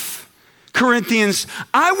life, Corinthians,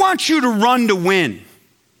 I want you to run to win.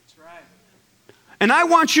 That's right. And I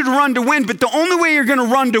want you to run to win, but the only way you're going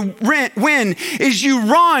to run to win is you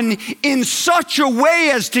run in such a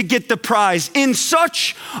way as to get the prize, in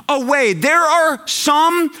such a way. There are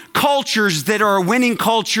some cultures that are a winning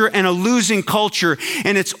culture and a losing culture,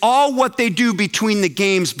 and it's all what they do between the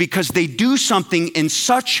games because they do something in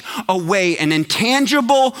such a way, an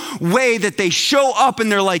intangible way that they show up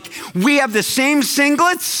and they're like, we have the same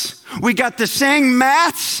singlets. We got the same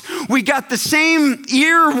mats. We got the same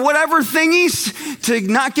ear, whatever thingies to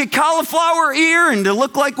not get cauliflower ear and to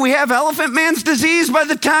look like we have elephant man's disease by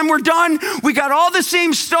the time we're done. We got all the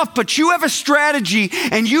same stuff, but you have a strategy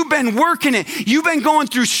and you've been working it. You've been going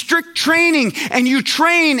through strict training and you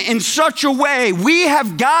train in such a way. We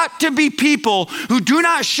have got to be people who do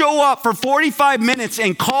not show up for 45 minutes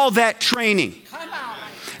and call that training.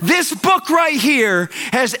 This book right here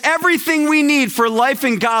has everything we need for life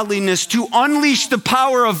and godliness to unleash the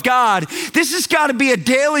power of God. This has got to be a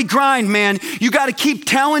daily grind, man. You got to keep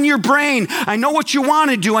telling your brain, I know what you want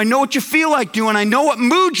to do. I know what you feel like doing. I know what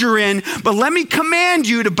mood you're in, but let me command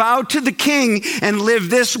you to bow to the King and live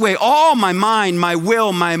this way. All my mind, my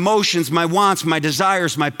will, my emotions, my wants, my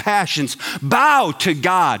desires, my passions, bow to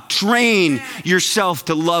God. Train yourself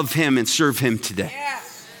to love him and serve him today.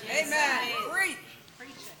 Yes. Amen.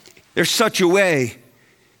 There's such a way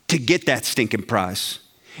to get that stinking prize.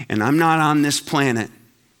 And I'm not on this planet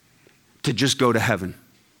to just go to heaven.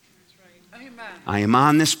 Amen. I am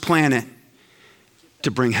on this planet to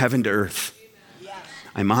bring heaven to earth.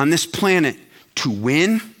 I'm on this planet to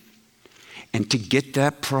win and to get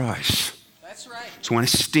that prize. That's right. So when I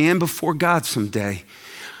stand before God someday,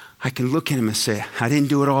 I can look at him and say, I didn't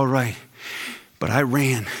do it all right, but I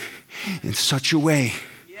ran in such a way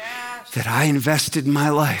that I invested my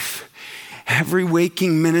life. Every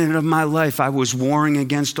waking minute of my life, I was warring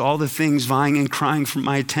against all the things vying and crying for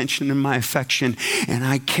my attention and my affection. And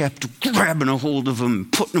I kept grabbing a hold of them,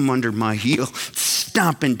 putting them under my heel,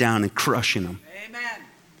 stomping down and crushing them. Amen.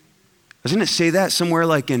 Doesn't it say that somewhere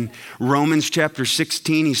like in Romans chapter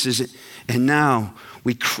 16? He says, and now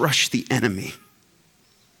we crush the enemy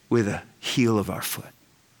with a heel of our foot.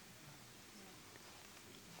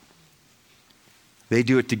 They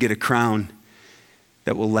do it to get a crown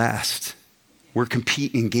that will last. We're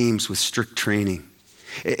competing in games with strict training.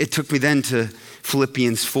 It took me then to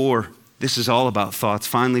Philippians 4. This is all about thoughts.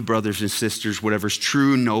 Finally, brothers and sisters, whatever's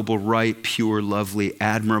true, noble, right, pure, lovely,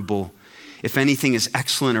 admirable, if anything is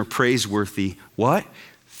excellent or praiseworthy, what?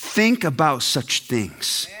 Think about such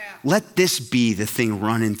things. Let this be the thing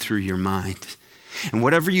running through your mind. And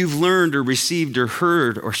whatever you've learned or received or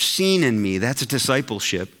heard or seen in me, that's a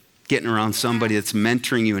discipleship. Getting around somebody that's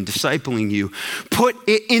mentoring you and discipling you. Put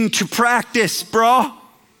it into practice, bro.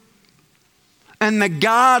 And the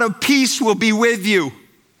God of peace will be with you.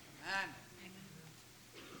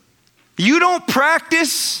 You don't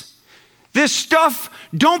practice this stuff,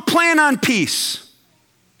 don't plan on peace.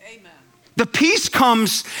 Amen. The peace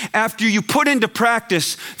comes after you put into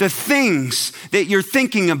practice the things that you're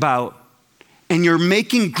thinking about. And you're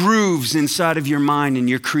making grooves inside of your mind and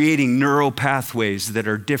you're creating neural pathways that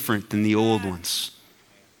are different than the old ones.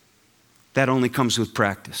 That only comes with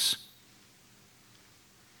practice.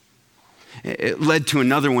 It led to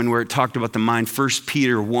another one where it talked about the mind. 1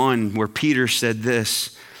 Peter 1, where Peter said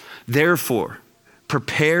this, therefore,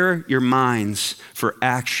 prepare your minds for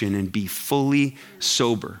action and be fully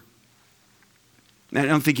sober. I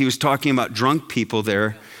don't think he was talking about drunk people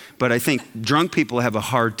there, but I think drunk people have a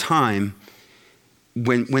hard time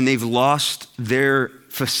when they've lost their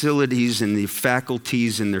facilities and the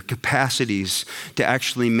faculties and their capacities to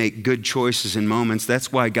actually make good choices in moments. That's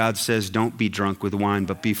why God says, don't be drunk with wine,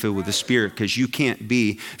 but be filled with the Spirit, because you can't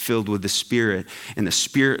be filled with the Spirit and the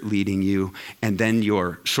Spirit leading you, and then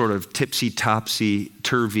your sort of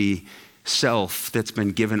tipsy-topsy-turvy self that's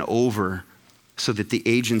been given over so that the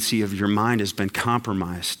agency of your mind has been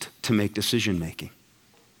compromised to make decision-making.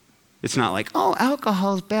 It's not like, oh,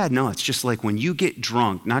 alcohol is bad. No, it's just like when you get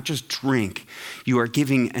drunk, not just drink, you are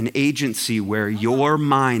giving an agency where your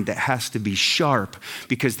mind that has to be sharp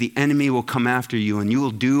because the enemy will come after you and you will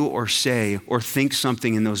do or say or think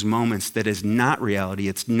something in those moments that is not reality.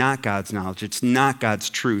 It's not God's knowledge. It's not God's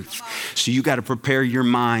truth. So you got to prepare your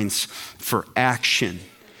minds for action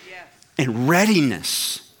and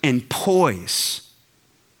readiness and poise.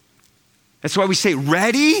 That's why we say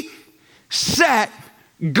ready, set,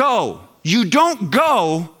 go. You don't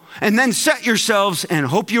go and then set yourselves and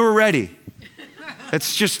hope you were ready.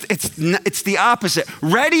 It's the opposite.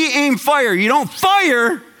 Ready, aim, fire. You don't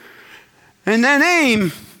fire and then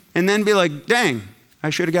aim and then be like, dang, I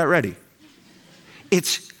should have got ready.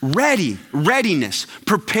 It's readiness.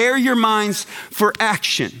 Prepare your minds for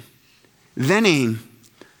action. Then aim,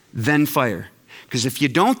 then fire. Because if you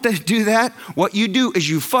don't do that, what you do is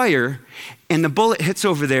you fire and the bullet hits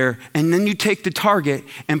over there, and then you take the target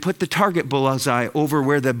and put the target bullseye over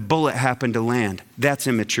where the bullet happened to land. That's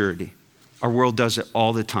immaturity. Our world does it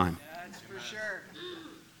all the time. That's for sure.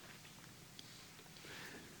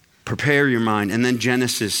 Prepare your mind. And then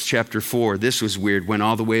Genesis chapter 4, this was weird, went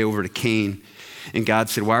all the way over to Cain. And God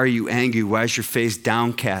said, why are you angry? Why is your face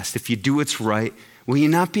downcast? If you do what's right, will you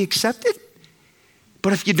not be accepted?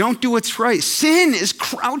 But if you don't do what's right, sin is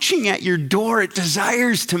crouching at your door. It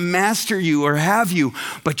desires to master you or have you,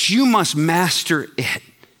 but you must master it.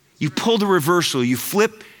 You pull the reversal. You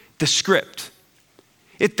flip the script.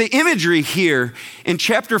 The imagery here in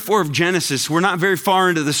chapter 4 of Genesis, we're not very far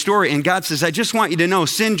into the story, and God says, I just want you to know,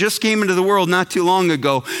 sin just came into the world not too long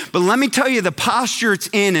ago, but let me tell you the posture it's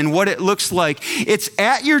in and what it looks like. It's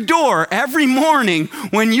at your door every morning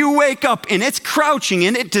when you wake up, and it's crouching,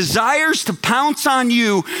 and it desires to pounce on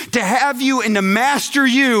you, to have you, and to master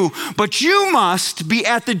you, but you must be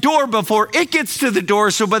at the door before it gets to the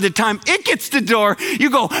door, so by the time it gets to the door,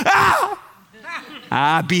 you go,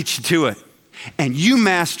 I beat you to it. And you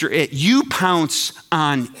master it. You pounce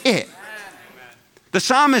on it. The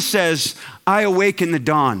psalmist says, I awaken the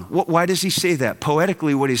dawn. Why does he say that?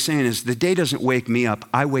 Poetically, what he's saying is the day doesn't wake me up.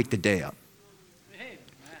 I wake the day up.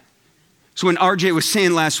 So when RJ was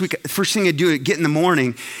saying last week, the first thing I do is get in the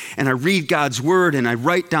morning and I read God's word and I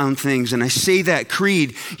write down things and I say that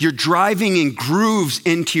creed. You're driving in grooves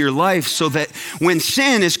into your life so that when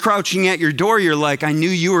sin is crouching at your door, you're like, I knew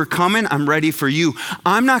you were coming. I'm ready for you.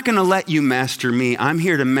 I'm not going to let you master me. I'm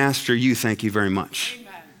here to master you. Thank you very much.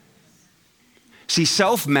 Amen. See,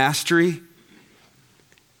 self-mastery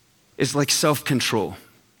is like self-control.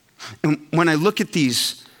 And when I look at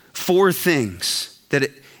these 4 things that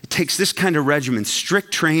it takes this kind of regimen,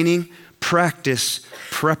 strict training, practice,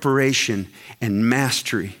 preparation, and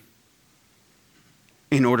mastery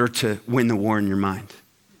in order to win the war in your mind.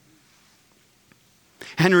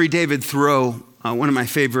 Henry David Thoreau, one of my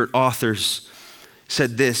favorite authors,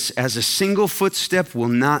 said this, as a single footstep will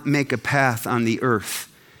not make a path on the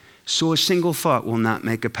earth, so a single thought will not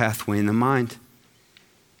make a pathway in the mind.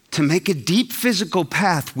 To make a deep physical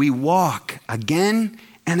path, we walk again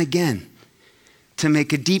and again. To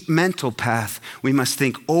make a deep mental path, we must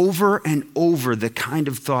think over and over the kind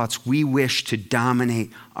of thoughts we wish to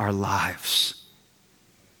dominate our lives.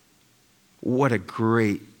 What a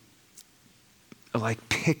great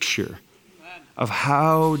picture of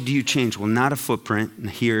how do you change? Well, not a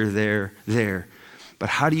footprint, here, there. But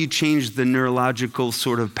how do you change the neurological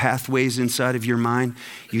sort of pathways inside of your mind?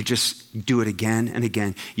 You just do it again and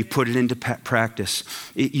again. You put it into practice.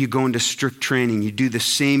 You go into strict training. You do the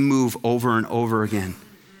same move over and over again.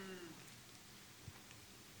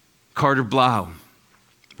 Carter Blau,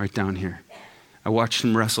 right down here. I watched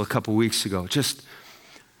him wrestle a couple weeks ago. Just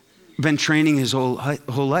been training his whole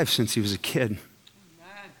life since he was a kid.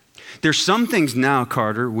 There's some things now,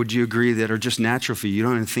 Carter, would you agree, that are just natural for you? You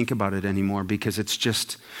don't even think about it anymore because it's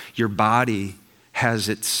just your body has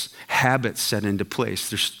its habits set into place.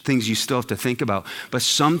 There's things you still have to think about. But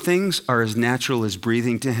some things are as natural as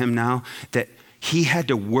breathing to him now that he had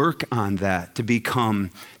to work on that to become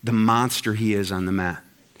the monster he is on the mat.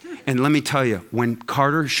 And let me tell you, when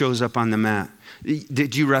Carter shows up on the mat,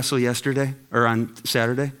 did you wrestle yesterday or on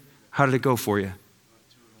Saturday? How did it go for you?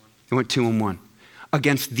 It went 2-1.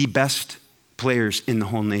 Against the best players in the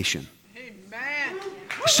whole nation. Amen.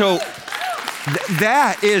 So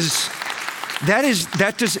that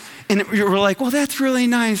does, and we're like, well, that's really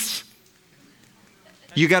nice.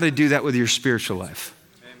 You got to do that with your spiritual life.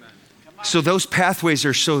 Amen. So those pathways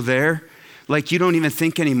are so there, like you don't even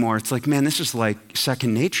think anymore. It's like, man, this is like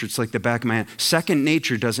second nature. It's like the back of my hand. Second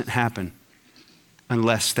nature doesn't happen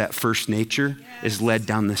unless that first nature is led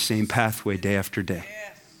down the same pathway day after day.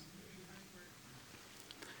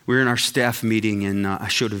 We were in our staff meeting and I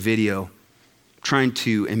showed a video trying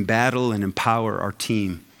to embattle and empower our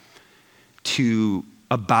team to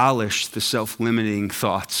abolish the self-limiting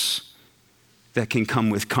thoughts that can come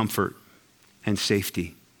with comfort and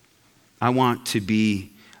safety. I want to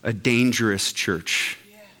be a dangerous church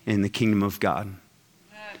in the kingdom of God.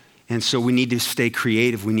 And so we need to stay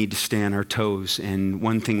creative. We need to stay on our toes. And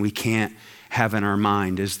one thing we can't have in our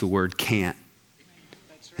mind is the word can't.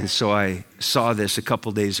 And so I saw this a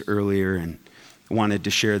couple days earlier and wanted to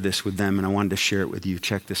share this with them, and I wanted to share it with you.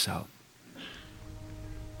 Check this out.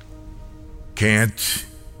 Can't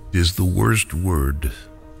is the worst word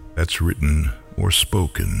that's written or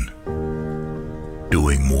spoken,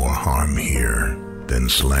 doing more harm here than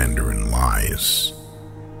slander and lies.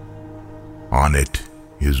 On it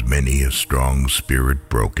is many a strong spirit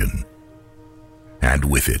broken, and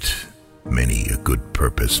with it many a good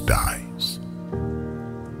purpose dies.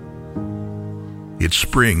 It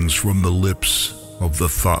springs from the lips of the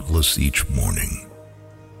thoughtless each morning,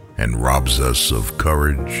 and robs us of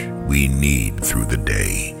courage we need through the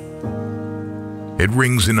day. It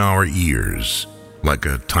rings in our ears like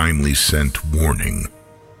a timely sent warning,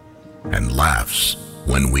 and laughs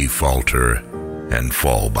when we falter and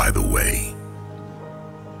fall by the way.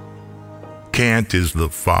 Cant is the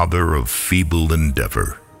father of feeble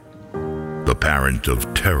endeavor, the parent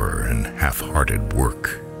of terror and half-hearted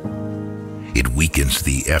work. It weakens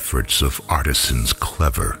the efforts of artisans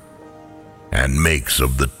clever, and makes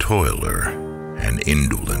of the toiler an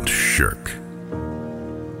indolent shirk.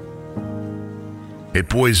 It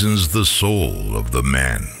poisons the soul of the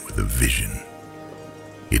man with a vision.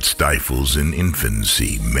 It stifles in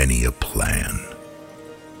infancy many a plan.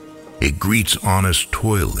 It greets honest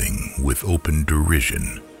toiling with open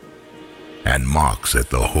derision, and mocks at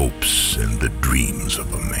the hopes and the dreams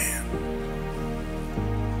of a man.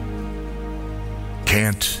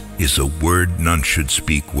 Cant is a word none should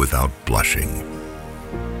speak without blushing.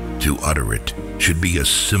 To utter it should be a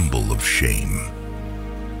symbol of shame.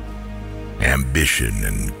 Ambition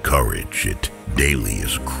and courage it daily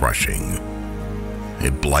is crushing.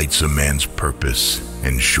 It blights a man's purpose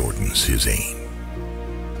and shortens his aim.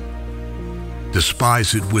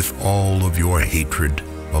 Despise it with all of your hatred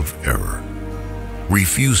of error.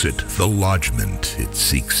 Refuse it the lodgment it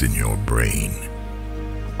seeks in your brain.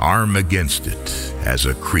 Arm against it as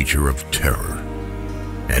a creature of terror,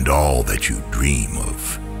 and all that you dream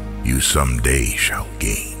of, you someday shall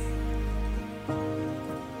gain.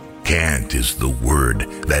 Cant is the word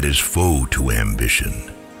that is foe to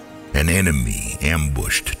ambition, an enemy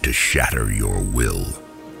ambushed to shatter your will.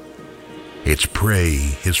 Its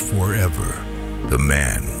prey is forever the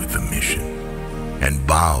man with a mission, and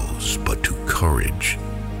bows but to courage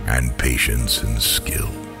and patience and skill.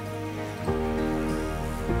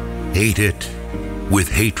 Hate it with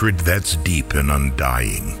hatred that's deep and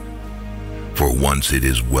undying, for once it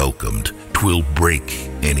is welcomed, 'twill break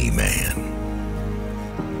any man.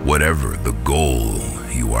 Whatever the goal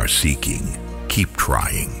you are seeking, keep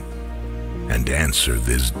trying, and answer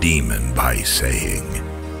this demon by saying,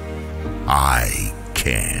 I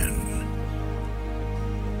can.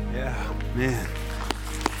 Yeah, man.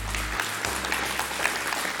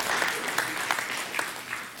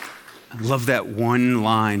 I love that one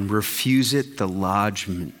line, refuse it the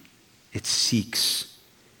lodgment it seeks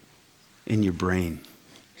in your brain.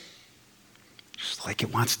 Just like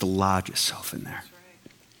it wants to lodge itself in there.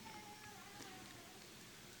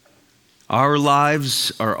 Our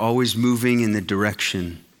lives are always moving in the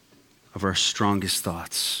direction of our strongest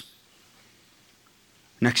thoughts.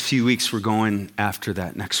 Next few weeks, we're going after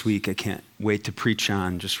that. Next week, I can't wait to preach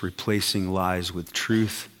on just replacing lies with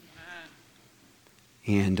truth.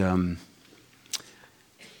 And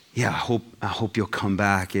I hope you'll come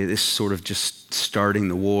back. It is sort of just starting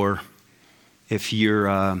the war. If you're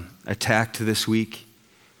attacked this week,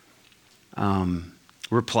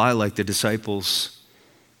 reply like the disciples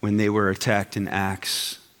when they were attacked in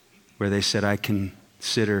Acts, where they said, I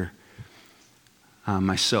consider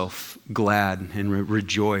myself glad and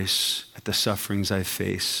rejoice at the sufferings I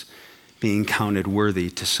face, being counted worthy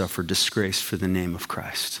to suffer disgrace for the name of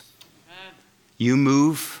Christ. Amen. You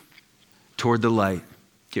move toward the light,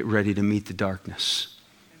 get ready to meet the darkness.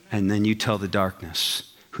 Amen. And then you tell the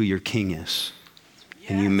darkness who your king is,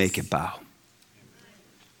 and you make it bow.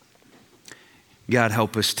 God,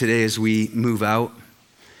 help us today as we move out.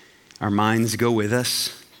 Our minds go with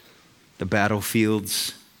us, the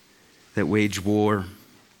battlefields that wage war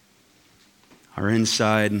are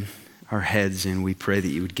inside our heads, and we pray that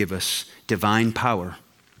you would give us divine power,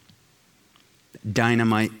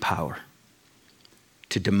 dynamite power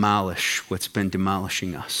to demolish what's been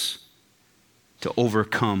demolishing us, to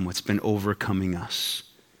overcome what's been overcoming us,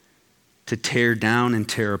 to tear down and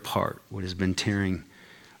tear apart what has been tearing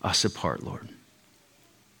us apart, Lord.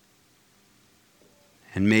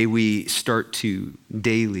 And may we start to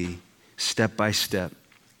daily, step by step,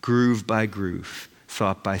 groove by groove,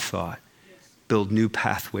 thought by thought, build new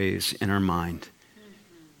pathways in our mind,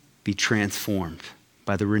 be transformed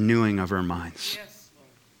by the renewing of our minds.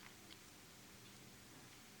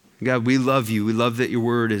 God, we love you. We love that your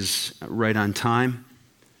word is right on time,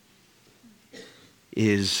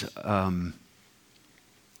 is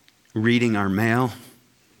reading our mail,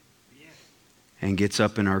 and gets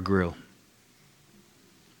up in our grill.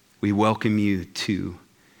 We welcome you to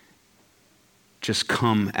just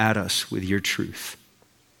come at us with your truth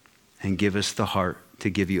and give us the heart to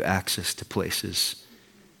give you access to places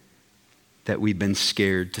that we've been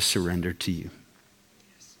scared to surrender to you.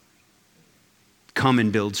 Come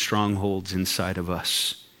and build strongholds inside of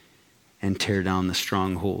us and tear down the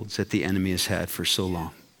strongholds that the enemy has had for so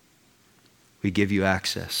long. We give you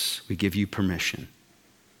access. We give you permission.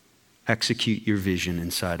 Execute your vision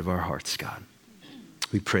inside of our hearts, God.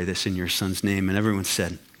 We pray this in your son's name. And everyone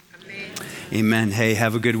said, amen. Amen. Hey,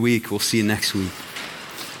 have a good week. We'll see you next week.